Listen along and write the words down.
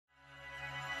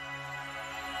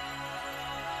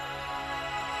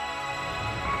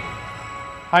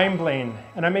Hi, I'm Blaine,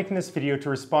 and I'm making this video to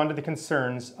respond to the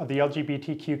concerns of the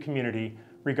LGBTQ community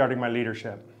regarding my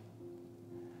leadership.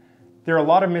 There are a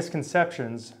lot of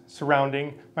misconceptions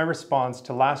surrounding my response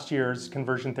to last year's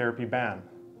conversion therapy ban.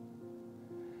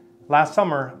 Last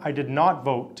summer, I did not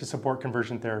vote to support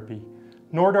conversion therapy,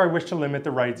 nor do I wish to limit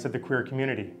the rights of the queer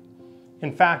community.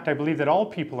 In fact, I believe that all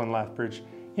people in Lethbridge,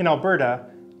 in Alberta,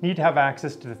 need to have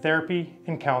access to the therapy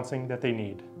and counseling that they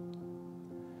need.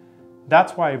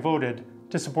 That's why I voted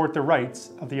to support the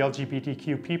rights of the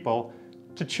LGBTQ people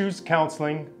to choose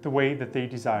counseling the way that they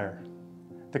desire.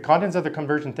 The contents of the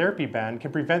conversion therapy ban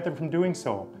can prevent them from doing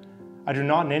so. I do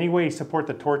not in any way support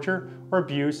the torture or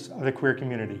abuse of the queer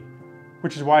community,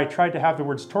 which is why I tried to have the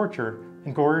words torture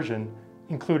and coercion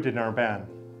included in our ban.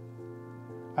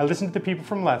 I listen to the people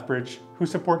from Lethbridge who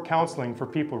support counseling for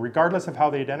people regardless of how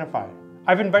they identify.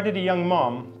 I've invited a young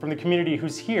mom from the community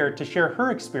who's here to share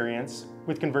her experience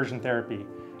with conversion therapy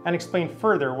and explain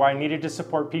further why I needed to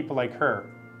support people like her.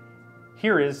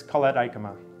 Here is Colette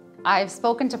Aikema. I've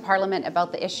spoken to Parliament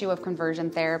about the issue of conversion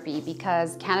therapy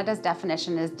because Canada's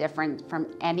definition is different from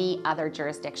any other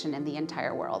jurisdiction in the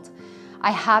entire world. I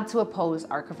had to oppose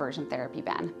our conversion therapy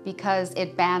ban because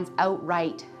it bans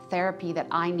outright therapy that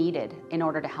I needed in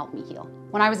order to help me heal.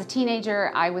 When I was a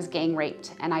teenager, I was gang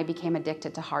raped and I became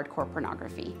addicted to hardcore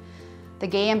pornography. The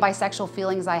gay and bisexual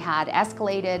feelings I had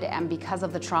escalated, and because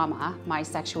of the trauma, my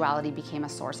sexuality became a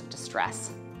source of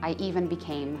distress. I even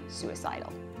became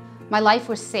suicidal. My life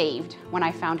was saved when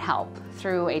I found help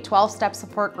through a 12-step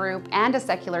support group and a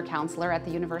secular counselor at the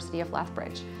University of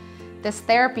Lethbridge. This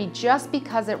therapy, just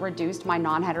because it reduced my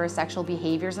non-heterosexual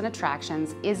behaviors and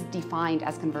attractions, is defined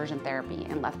as conversion therapy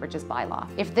in Lethbridge's bylaw.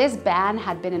 If this ban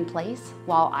had been in place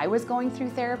while I was going through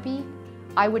therapy,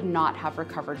 I would not have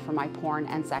recovered from my porn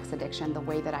and sex addiction the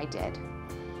way that I did.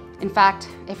 In fact,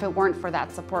 if it weren't for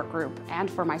that support group and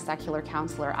for my secular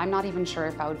counselor, I'm not even sure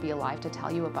if I would be alive to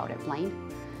tell you about it,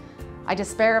 Blaine. I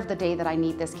despair of the day that I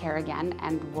need this care again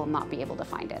and will not be able to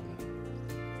find it.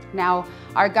 Now,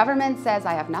 our government says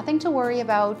I have nothing to worry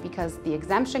about because the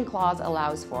exemption clause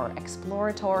allows for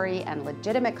exploratory and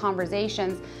legitimate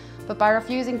conversations, but by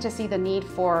refusing to see the need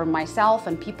for myself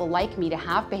and people like me to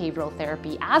have behavioral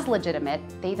therapy as legitimate,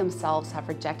 they themselves have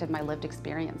rejected my lived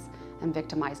experience and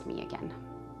victimized me again.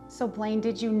 So Blaine,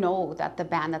 did you know that the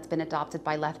ban that's been adopted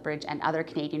by Lethbridge and other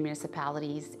Canadian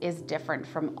municipalities is different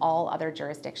from all other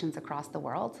jurisdictions across the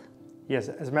world? Yes,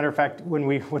 as a matter of fact, when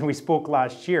we spoke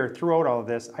last year, throughout all of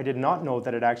this, I did not know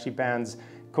that it actually bans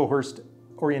coerced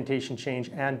orientation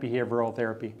change and behavioral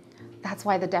therapy. That's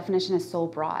why the definition is so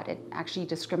broad. It actually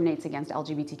discriminates against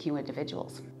LGBTQ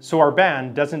individuals. So our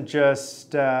ban doesn't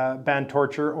just ban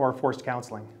torture or forced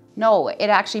counseling? No, it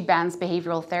actually bans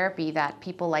behavioral therapy that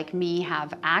people like me have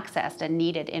accessed and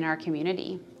needed in our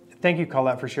community. Thank you,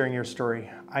 Colette, for sharing your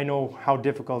story. I know how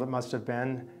difficult it must have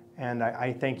been, and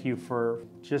I thank you for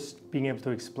just being able to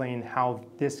explain how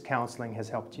this counseling has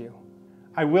helped you.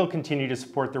 I will continue to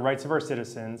support the rights of our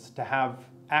citizens to have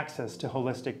access to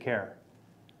holistic care.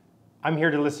 I'm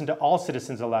here to listen to all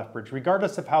citizens of Lethbridge,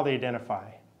 regardless of how they identify.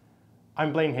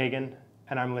 I'm Blaine Hyggen,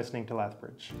 and I'm listening to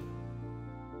Lethbridge.